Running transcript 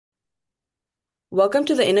Welcome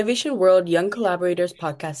to the Innovation World Young Collaborators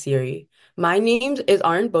podcast series. My name is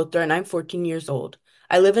Aarin Bothra and I'm 14 years old.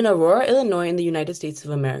 I live in Aurora, Illinois in the United States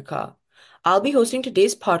of America. I'll be hosting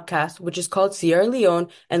today's podcast, which is called Sierra Leone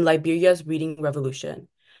and Liberia's Reading Revolution.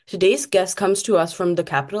 Today's guest comes to us from the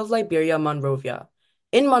capital of Liberia, Monrovia.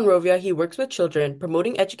 In Monrovia, he works with children,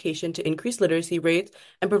 promoting education to increase literacy rates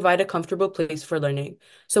and provide a comfortable place for learning.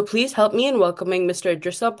 So please help me in welcoming Mr.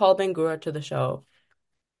 Idrissa Paul Bangura to the show.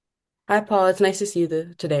 Hi, Paul. It's nice to see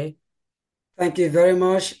you today. Thank you very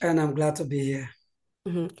much, and I'm glad to be here.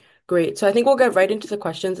 Great. So I think we'll get right into the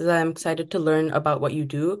questions as I'm excited to learn about what you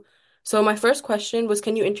do. So my first question was,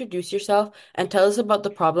 can you introduce yourself and tell us about the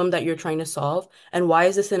problem that you're trying to solve and why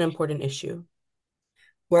is this an important issue?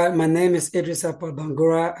 Well, my name is Idrissa Paul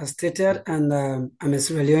Bangura, as stated, and I'm a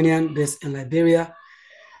Sierra Leonean based in Liberia.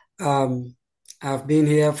 Um, I've been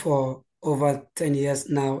here for over 10 years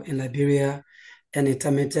now in Liberia and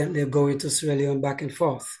intermittently going to Sierra Leone back and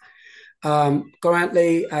forth.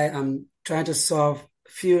 Currently, I am trying to solve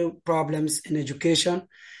few problems in education,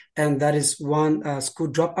 and that is one, school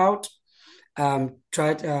dropout.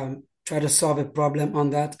 Try to solve a problem on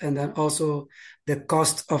that, and then also the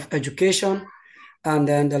cost of education, and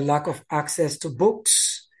then the lack of access to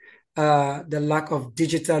books, the lack of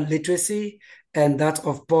digital literacy, and that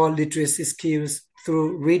of poor literacy skills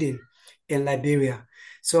through reading in Liberia.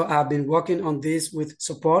 So I've been working on this with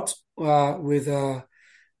support, with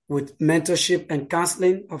mentorship and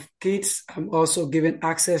counseling of kids. I'm also giving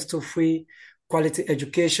access to free quality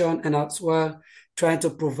education and as well trying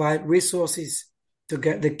to provide resources to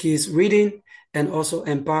get the kids reading and also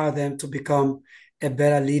empower them to become a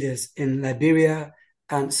better leaders in Liberia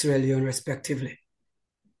and Sierra Leone, respectively.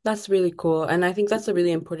 That's really cool. And I think that's a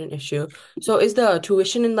really important issue. So is the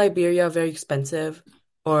tuition in Liberia very expensive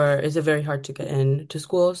or is it very hard to get into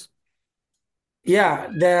schools? Yeah,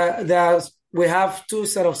 we have two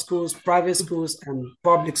set of schools, private schools and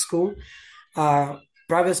public school. Uh,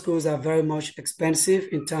 Private schools are very much expensive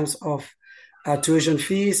in terms of tuition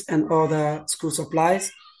fees and other school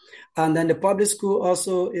supplies. And then the public school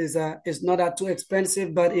also is not that too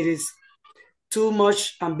expensive, but it is too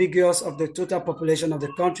much ambiguous of the total population of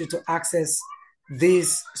the country to access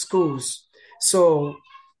these schools. So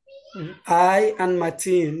I and my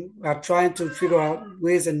team are trying to figure out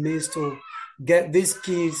ways and means to get these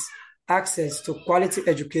kids access to quality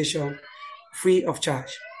education free of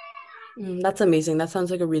charge. That's amazing. That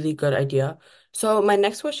sounds like a really good idea. So my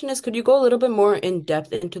next question is, could you go a little bit more in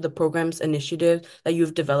depth into the program's initiative that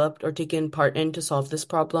you've developed or taken part in to solve this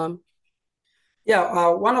problem? Yeah,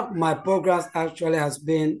 one of my programs actually has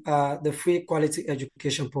been the free quality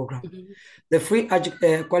education program. Mhm.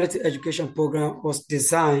 The quality education program was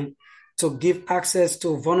designed to give access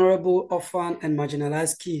to vulnerable, orphan, and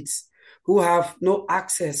marginalized kids who have no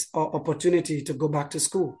access or opportunity to go back to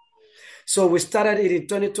school. So we started it in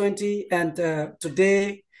 2020, and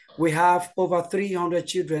today we have over 300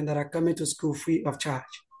 children that are coming to school free of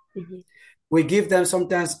charge. Mhm. We give them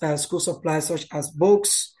sometimes school supplies such as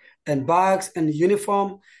books and bags and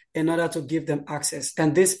uniform in order to give them access.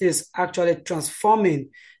 And this is actually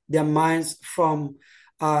transforming their minds from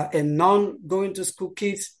a non-going to school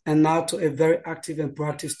kids and now to a very active and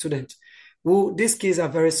proactive student. Who these kids are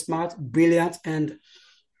very smart, brilliant, and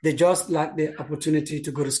they just lack the opportunity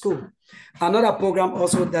to go to school. Another program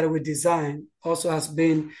also that we designed also has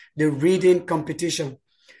been the reading competition.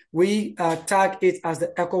 We tag it as the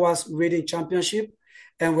ECOWAS Reading Championship,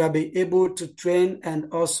 and we'll be able to train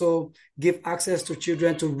and also give access to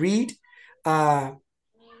children to read uh,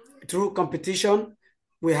 through competition.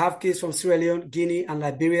 We have kids from Sierra Leone, Guinea, and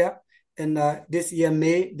Liberia. And this year,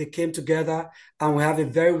 May, they came together and we have a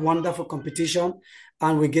very wonderful competition.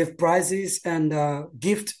 And we give prizes and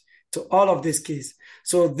gift to all of these kids.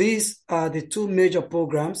 So these are the two major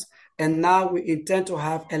programs. And now we intend to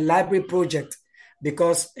have a library project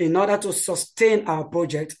because in order to sustain our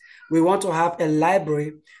project, we want to have a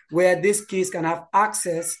library where these kids can have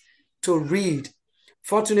access to read.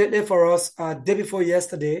 Fortunately for us, day before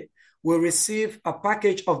yesterday, we received a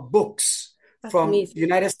package of books That's from amazing.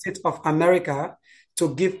 United States of America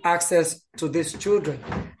to give access to these children.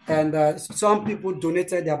 And some people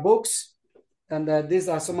donated their books, and these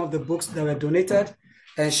are some of the books that were donated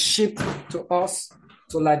and shipped to us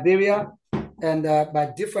to Liberia and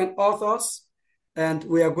by different authors. And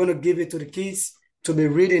we are going to give it to the kids to be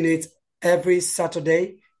reading it every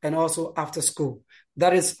Saturday and also after school.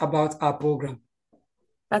 That is about our program.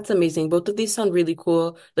 That's amazing. Both of these sound really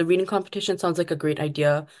cool. The reading competition sounds like a great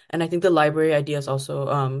idea, and I think the library idea is also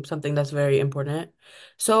something that's very important.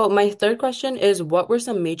 So my third question is, what were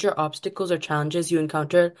some major obstacles or challenges you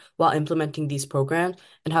encountered while implementing these programs,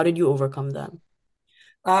 and how did you overcome them?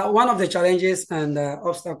 One of the challenges and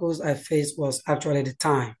obstacles I faced was actually the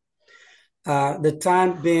time. The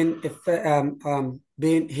time being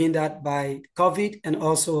hindered by COVID and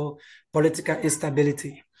also political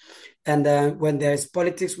instability. And when there is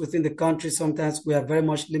politics within the country, sometimes we are very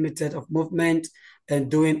much limited of movement and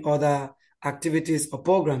doing other activities or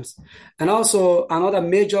programs. And also another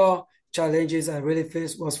major challenges I really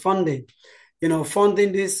faced was funding.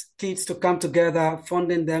 Funding these kids to come together,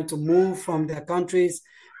 funding them to move from their countries,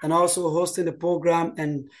 and also hosting the program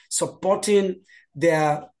and supporting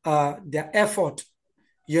their effort,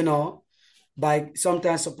 you know, by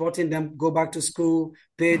sometimes supporting them go back to school,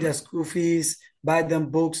 pay their school fees, buy them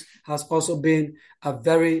books has also been a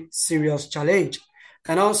very serious challenge.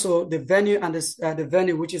 And also the venue and the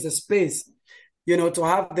venue, which is the space, to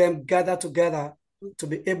have them gather together to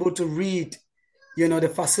be able to read,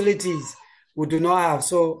 the facilities we do not have.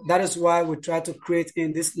 So that is why we try to create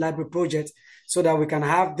in this library project so that we can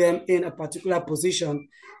have them in a particular position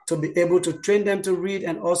to be able to train them to read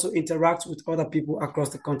and also interact with other people across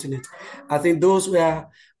the continent. I think those were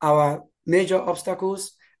our major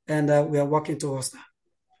obstacles, and we are working towards that.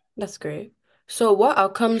 That's great. So, what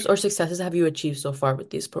outcomes or successes have you achieved so far with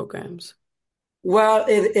these programs? Well,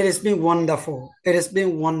 it has been wonderful. It has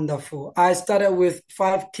been wonderful. I started with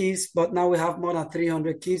 5 kids, but now we have more than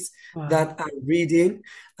 300 kids Wow. that are reading.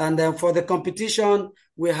 And then for the competition,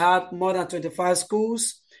 we had more than 25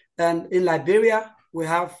 schools. And in Liberia, we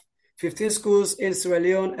have 15 schools in Sierra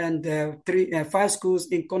Leone and 5 schools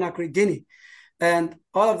in Conakry, Guinea. And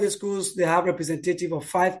all of these schools, they have representative of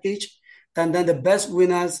 5 each. And then the best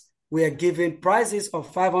winners, we are giving prizes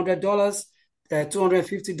of $500,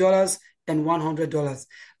 $250, and $100.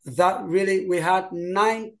 That really, we had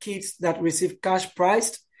 9 kids that received cash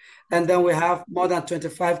prize. And then we have more than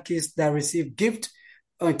 25 kids that receive gift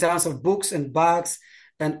in terms of books and bags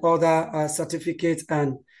and other certificates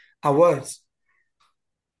and awards.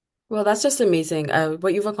 Well, that's just amazing.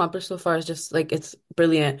 What you've accomplished so far is just like it's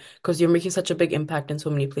brilliant because you're making such a big impact in so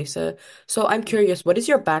many places. So I'm curious, what is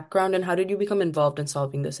your background and how did you become involved in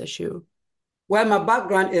solving this issue? Well, my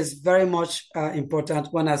background is very much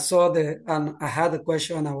important. When I saw and I had the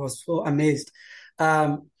question, I was so amazed.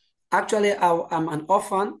 Um, Actually, I'm an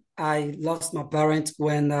orphan. I lost my parents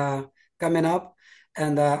when coming up,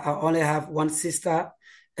 and I only have one sister,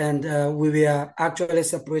 and we were actually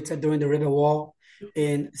separated during the Rebel War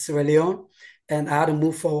in Sierra Leone, and I had to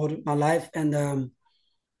move forward with my life and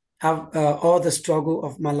have all the struggle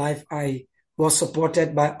of my life. I was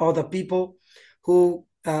supported by other people who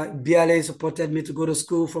barely supported me to go to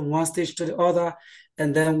school from one stage to the other.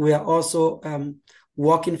 And then we are also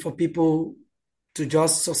working for people to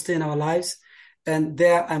just sustain our lives. And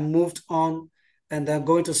there I moved on and then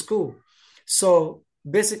going to school. So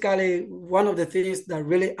basically, one of the things that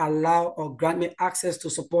really allow or grant me access to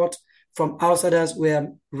support from outsiders were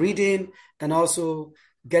reading and also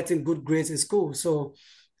getting good grades in school. So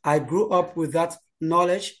I grew up with that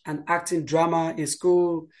knowledge and acting drama in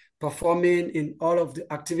school, performing in all of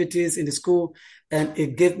the activities in the school, and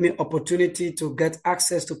it gave me opportunity to get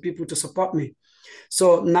access to people to support me.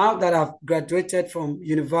 So now that I've graduated from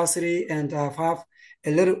university and I've have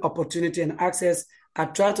a little opportunity and access, I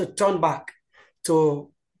try to turn back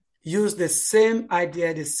to use the same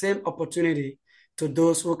idea, the same opportunity to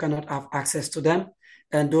those who cannot have access to them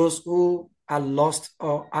and those who are lost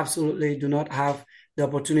or absolutely do not have the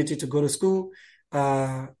opportunity to go to school.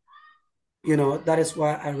 Uh, that is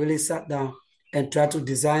why I really sat down and tried to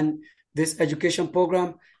design this education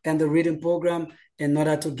program and the reading program in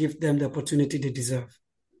order to give them the opportunity they deserve.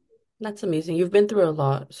 That's amazing. You've been through a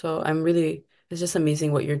lot, so it's just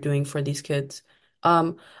amazing what you're doing for these kids.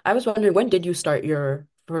 I was wondering, when did you start your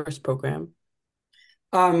first program?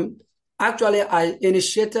 Um, Actually, I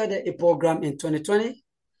initiated a program in 2020,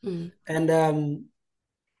 Mm, and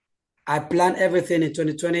I planned everything in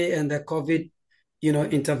 2020, and the COVID,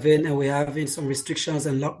 intervened, and we're having some restrictions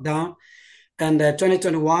and lockdown. And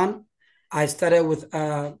 2021, I started with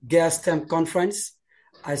a girls' STEM conference.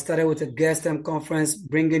 I started with a girls' STEM conference,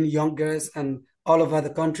 bringing young girls and all over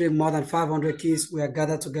the country. More than 500 kids were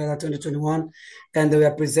gathered together 2021, and they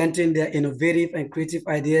were presenting their innovative and creative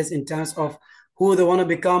ideas in terms of who they want to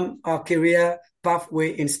become, a career pathway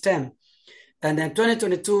in STEM. And then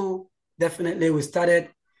 2022, definitely we started,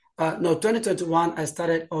 no, 2021, I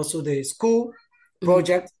started also the school mm,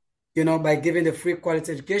 project, by giving the free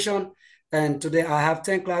quality education. And today I have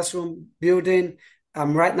 10 classroom building.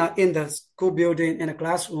 I'm right now in the school building in a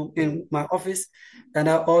classroom in my office. And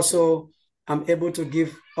I also am able to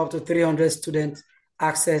give up to 300 students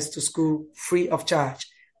access to school free of charge.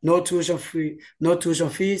 No tuition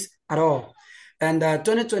fees at all. And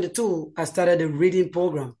 2022, I started a reading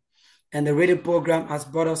program, and the reading program has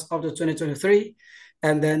brought us up to 2023.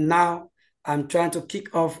 And then now I'm trying to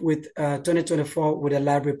kick off with 2024 with a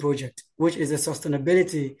library project, which is the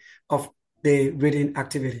sustainability of the reading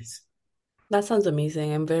activities. That sounds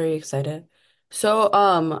amazing. I'm very excited. So,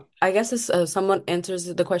 I guess this someone answers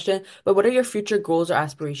the question, but what are your future goals or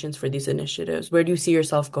aspirations for these initiatives? Where do you see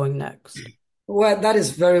yourself going next? Well, that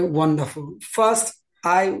is very wonderful. First,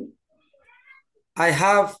 I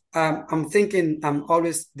have I'm thinking I'm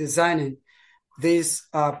always designing this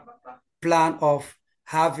plan of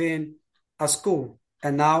having a school,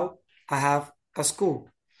 and now I have a school.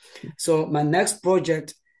 So my next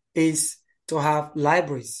project is to have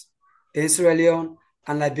libraries in Sierra Leone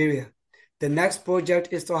and Liberia. The next project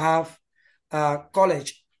is to have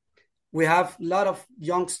college. We have a lot of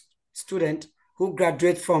young students who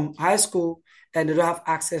graduate from high school and they don't have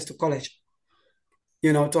access to college,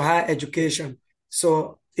 to higher education.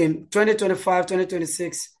 So in 2025,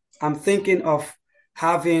 2026, I'm thinking of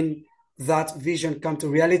having that vision come to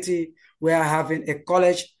reality. We are having a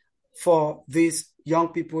college for these young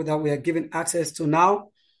people that we are giving access to now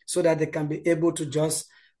so that they can be able to just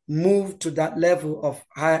move to that level of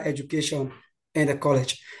higher education in the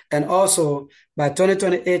college. And also by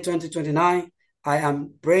 2028, 2029, I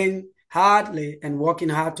am praying hardly and working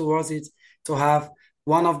hard towards it to have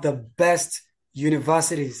one of the best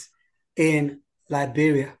universities in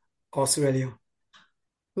Liberia or Sierra Leone.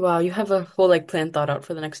 Wow, you have a whole plan thought out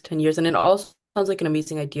for the next 10 years, and it all sounds like an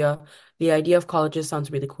amazing idea. The idea of colleges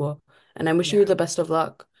sounds really cool, and I'm wishing you Yeah. the best of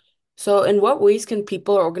luck. So, in what ways can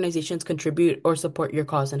people or organizations contribute or support your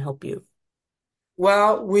cause and help you?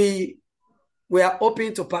 Well, we are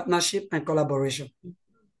open to partnership and collaboration.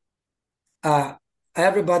 Uh,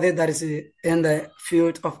 Everybody that is in the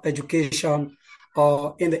field of education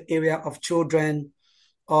or in the area of children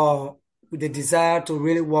or with the desire to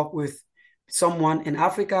really work with someone in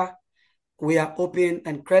Africa, we are open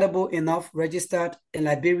and credible enough, registered in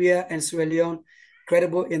Liberia and Sierra Leone,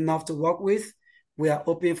 credible enough to work with. We are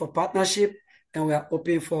open for partnership and we are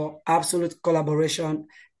open for absolute collaboration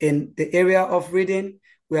in the area of reading.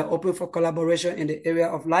 We are open for collaboration in the area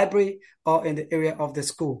of library or in the area of the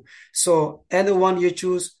school. So anyone you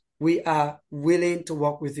choose, we are willing to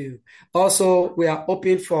work with you. Also, we are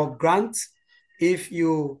open for grants. If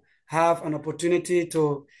you have an opportunity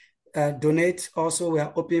to donate, also we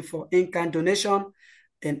are open for in-kind donation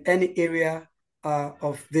in any area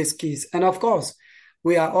of these keys. And of course,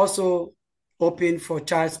 we are also open for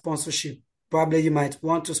child sponsorship. Probably you might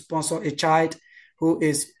want to sponsor a child who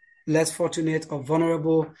is less fortunate or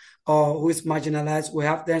vulnerable or who is marginalized. We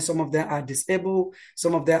have them, some of them are disabled,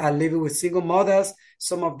 some of them are living with single mothers,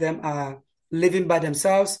 some of them are living by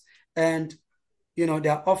themselves, and they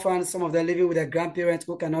are orphans, some of them living with their grandparents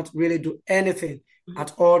who cannot really do anything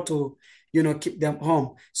at all to, keep them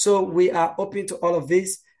home. So we are open to all of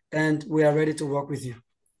this and we are ready to work with you.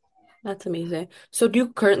 That's amazing. So, do you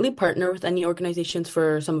currently partner with any organizations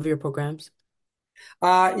for some of your programs?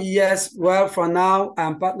 Yes, well, for now,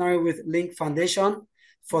 I'm partnering with Link Foundation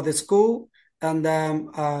for the school and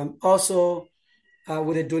also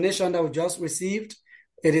with a donation that we just received.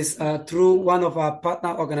 It is through one of our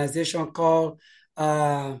partner organizations called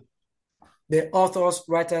uh, the Authors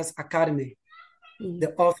Writers Academy. Mm.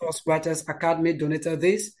 The Authors Writers Academy donated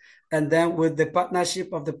this. And then with the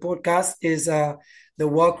partnership of the podcast is the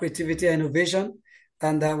World Creativity and Innovation.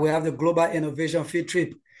 And we have the Global Innovation Field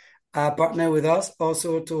Trip partner with us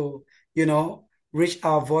also to, reach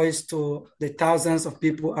our voice to the thousands of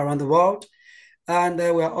people around the world. And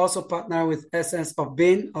we are also partnering with Essence of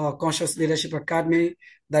Being, our Conscious Leadership Academy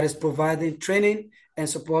that is providing training and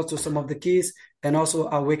support to some of the keys and also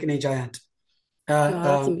Awakening Giant, Wow,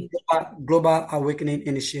 that's amazing. Global Awakening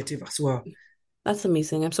Initiative as well. That's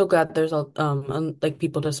amazing. I'm so glad there's all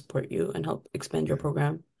people to support you and help expand your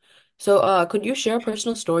program. So, could you share a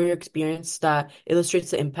personal story or experience that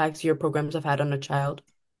illustrates the impacts your programs have had on a child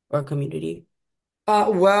or a community?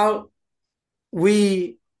 Well,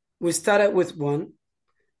 we we started with one,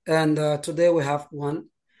 and today we have one.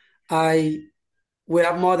 I We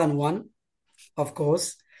have more than one, of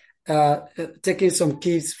course. Taking some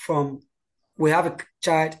kids from, we have a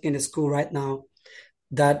child in the school right now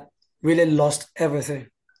that really lost everything.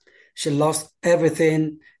 She lost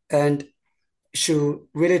everything, and she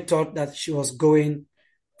really thought that she was going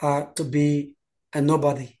to be a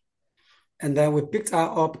nobody. And then we picked her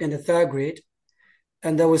up in the third grade,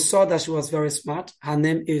 and then we saw that she was very smart. Her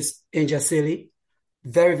name is Angel Silly,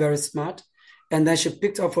 very, very smart. And then she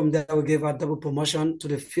picked up from there. We gave her double promotion to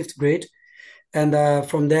the fifth grade. And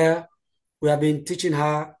from there, we have been teaching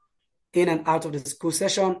her in and out of the school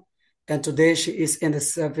session. And today she is in the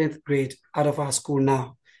seventh grade out of our school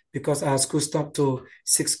now because our school stopped to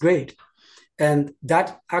sixth grade. And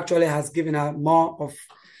that actually has given her more of,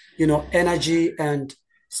 energy and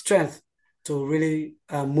strength to really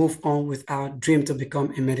move on with our dream to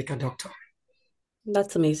become a medical doctor.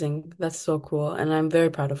 That's amazing. That's so cool. And I'm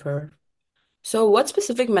very proud of her. So, what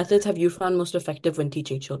specific methods have you found most effective when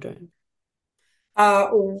teaching children? Uh,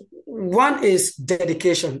 One is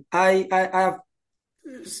dedication. I have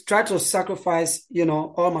tried to sacrifice,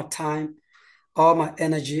 all my time, all my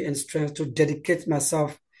energy and strength to dedicate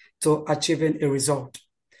myself to achieving a result.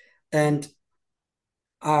 And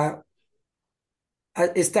uh,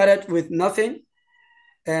 it started with nothing,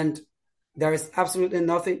 and there is absolutely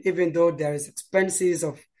nothing, even though there is expenses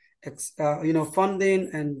of,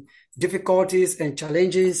 funding and difficulties and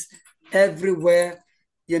challenges everywhere.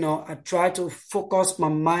 I try to focus my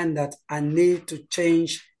mind that I need to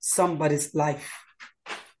change somebody's life.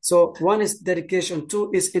 So one is dedication,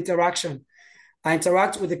 two is interaction. I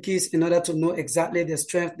interact with the kids in order to know exactly their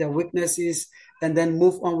strengths, their weaknesses, and then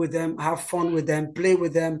move on with them, have fun with them, play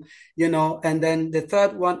with them, And then the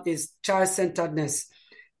third one is child-centeredness.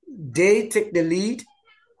 They take the lead,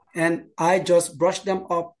 and I just brush them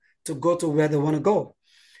up to go to where they want to go.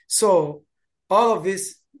 So all of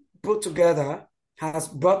this put together has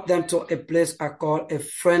brought them to a place I call a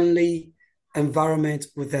friendly environment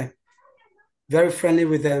with them. Very friendly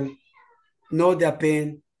with them, know their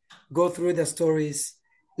pain, go through their stories,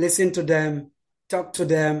 listen to them, talk to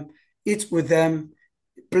them, eat with them,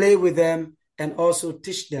 play with them, and also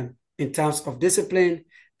teach them in terms of discipline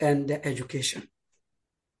and their education.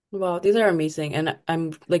 Wow, these are amazing. And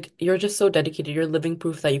I'm like, you're just so dedicated. You're living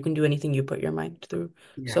proof that you can do anything you put your mind through.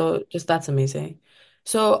 Yeah. So just that's amazing.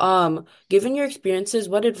 So, given your experiences,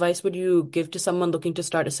 what advice would you give to someone looking to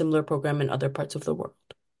start a similar program in other parts of the world?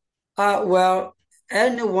 Well,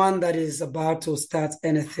 anyone that is about to start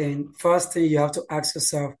anything, first thing you have to ask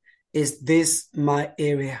yourself, is this my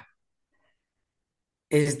area?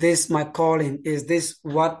 Is this my calling? Is this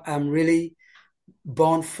what I'm really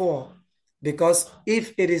born for? Because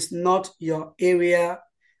if it is not your area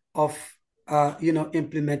of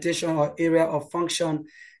implementation or area of function,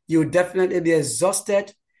 you definitely be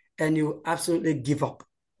exhausted and you absolutely give up.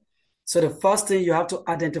 So the first thing you have to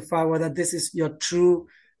identify whether this is your true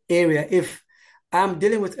area. If I'm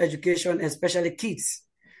dealing with education, especially kids,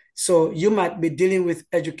 so you might be dealing with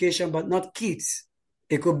education, but not kids.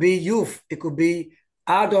 It could be youth, it could be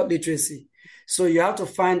adult literacy. So you have to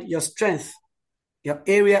find your strength, your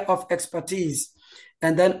area of expertise,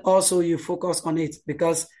 and then also you focus on it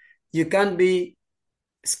because you can't be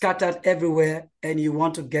scattered everywhere and you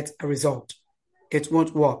want to get a result. It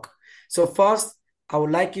won't work. So first, I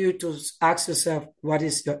would like you to ask yourself, what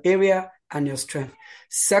is your area and your strength?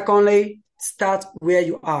 Secondly, start where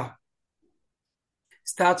you are.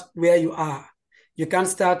 Start where you are. You can't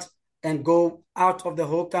start and go out of the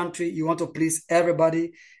whole country. You want to please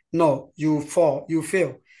everybody. No, you fall, you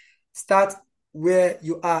fail. Start where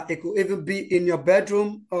you are. It could even be in your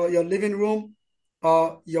bedroom or your living room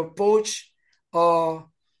or your porch or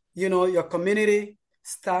your community.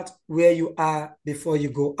 Start where you are before you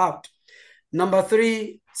go out. Number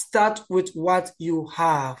three, start with what you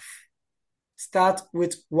have. Start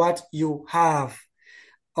with what you have.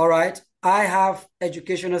 All right. I have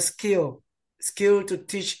educational skill to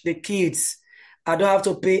teach the kids. I don't have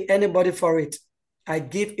to pay anybody for it. I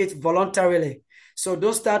give it voluntarily. So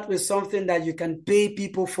don't start with something that you can pay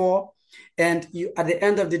people for. And you, at the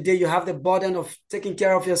end of the day, you have the burden of taking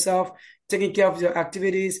care of yourself, taking care of your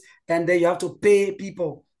activities, and then you have to pay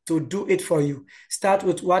people to do it for you. Start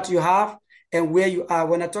with what you have and where you are.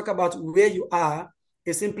 When I talk about where you are,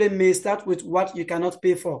 it simply means start with what you cannot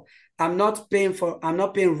pay for. I'm not paying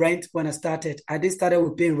rent when I started. I did started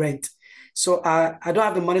with paying rent. So I don't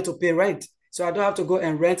have the money to pay rent. So I don't have to go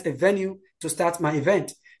and rent a venue to start my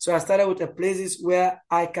event. So I started with the places where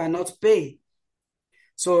I cannot pay.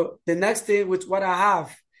 So the next thing with what I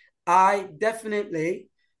have, I definitely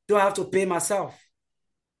don't have to pay myself.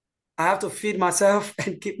 I have to feed myself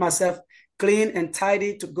and keep myself clean and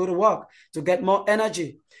tidy to go to work, to get more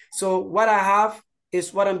energy. So what I have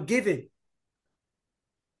is what I'm giving.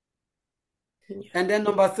 Yeah. And then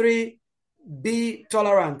number three, be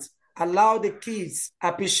tolerant. Allow the kids,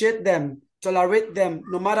 appreciate them, tolerate them,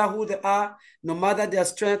 no matter who they are, no matter their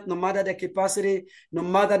strength, no matter their capacity, no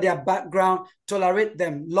matter their background, tolerate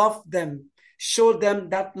them, love them, show them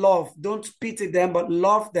that love. Don't pity them, but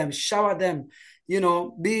love them, shower them.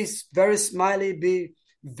 Be very smiley, be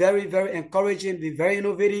very, very encouraging, be very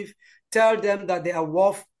innovative. Tell them that they are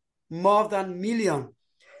worth more than million,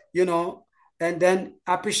 you know, and then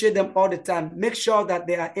appreciate them all the time. Make sure that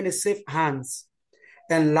they are in a safe hands.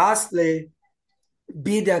 And lastly,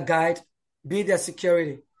 be their guide, be their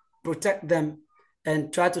security, protect them,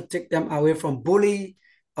 and try to take them away from bully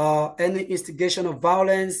or any instigation of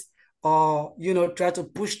violence, or try to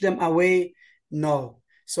push them away. No.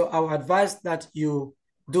 So I would advise that you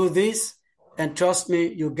do this, and trust me,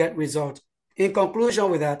 you get result. In conclusion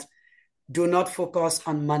with that, do not focus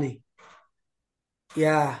on money.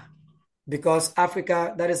 Yeah, because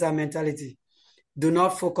Africa, that is our mentality. Do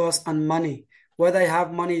not focus on money. Whether you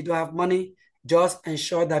have money, you don't have money, just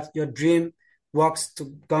ensure that your dream works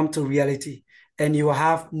to come to reality. And you will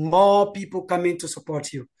have more people coming to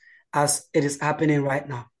support you as it is happening right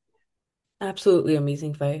now. Absolutely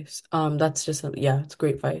amazing advice. That's just yeah, it's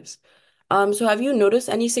great advice. So have you noticed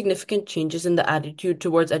any significant changes in the attitude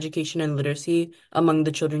towards education and literacy among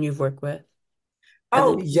the children you've worked with at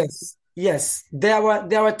Oh, the yes. Yes. There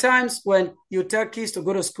were times when you tell kids to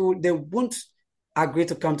go to school, they won't agree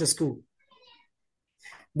to come to school.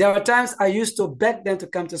 There are times I used to beg them to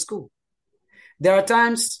come to school. There are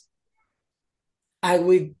times I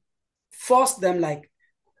will force them, like,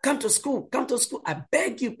 come to school, come to school. I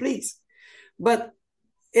beg you, please. But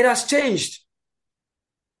it has changed.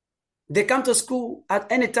 They come to school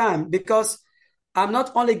at any time because I'm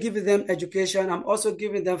not only giving them education, I'm also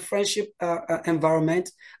giving them friendship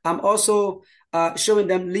environment. I'm also showing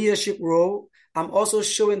them leadership role. I'm also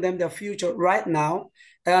showing them their future right now.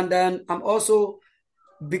 And then I'm also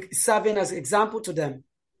serving as example to them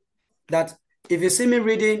that if you see me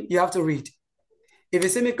reading, you have to read. If you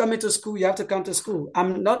see me coming to school, you have to come to school.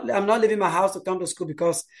 I'm not leaving my house to come to school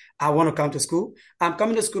because I want to come to school. I'm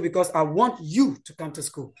coming to school because I want you to come to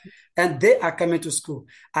school. And they are coming to school.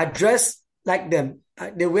 I dress like them.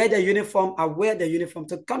 They wear their uniform. I wear their uniform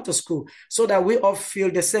to come to school so that we all feel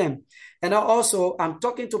the same. And I'm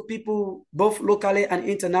talking to people both locally and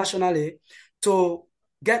internationally to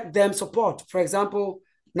get them support. For example,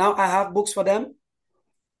 now I have books for them.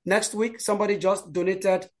 Next week, somebody just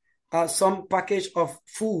donated some package of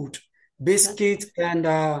food, That's biscuits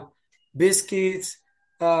and biscuits,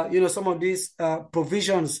 some of these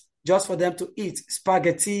provisions just for them to eat,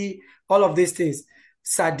 spaghetti, all of these things,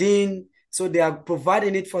 sardine. So they are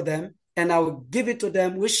providing it for them, and I will give it to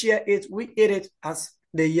them. We share it, we eat it as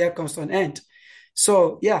the year comes to an end.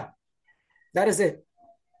 So yeah, that is it.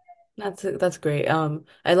 that's great.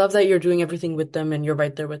 I love that you're doing everything with them and you're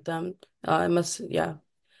right there with them. I must, yeah.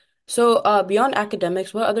 So, beyond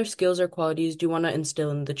academics, what other skills or qualities do you want to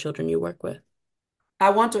instill in the children you work with?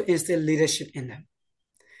 I want to instill leadership in them.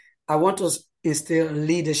 I want to instill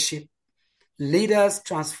leadership. Leaders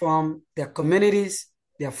transform their communities,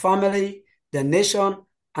 their family, their nation,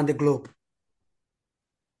 and the globe.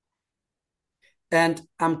 And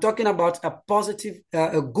I'm talking about a positive,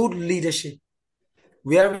 a good leadership,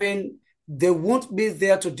 wherein they won't be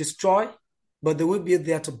there to destroy, but they will be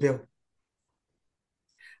there to build.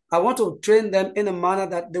 I want to train them in a manner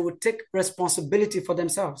that they will take responsibility for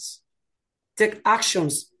themselves, take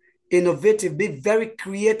actions, innovative, be very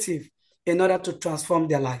creative in order to transform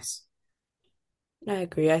their lives. I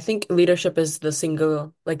agree. I think leadership is the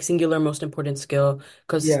singular most important skill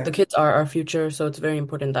because the Yeah, kids are our future, so it's very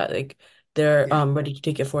important that like they're yeah. ready to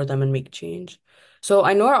take it for them and make change. So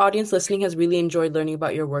I know our audience listening has really enjoyed learning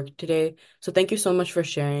about your work today. So thank you so much for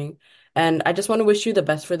sharing. And I just want to wish you the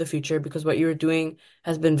best for the future because what you're doing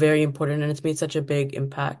has been very important and it's made such a big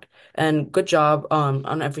impact. And good job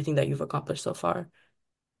on everything that you've accomplished so far.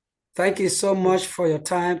 Thank you so much for your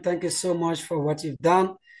time. Thank you so much for what you've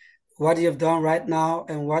done right now,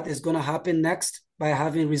 and what is going to happen next by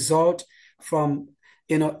having result from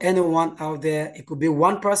anyone out there. It could be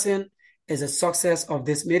one person is a success of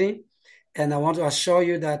this meeting. And I want to assure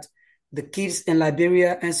you that the kids in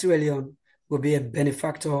Liberia and Sierra Leone will be a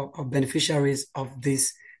benefactor or beneficiaries of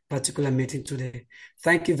this particular meeting today.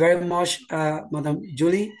 Thank you very much, Madam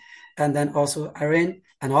Julie, and then also Aarin,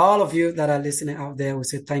 and all of you that are listening out there. We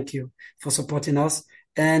say thank you for supporting us,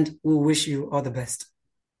 and we wish you all the best.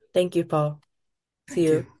 Thank you, Paul. See Thank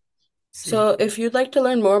you. you. See you. So, if you'd like to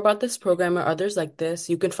learn more about this program or others like this,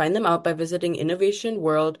 you can find them out by visiting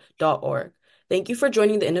innovationworld.org. Thank you for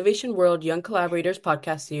joining the Innovation World Young Collaborators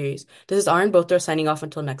podcast series. This is Aarin Bothra signing off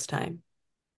until next time.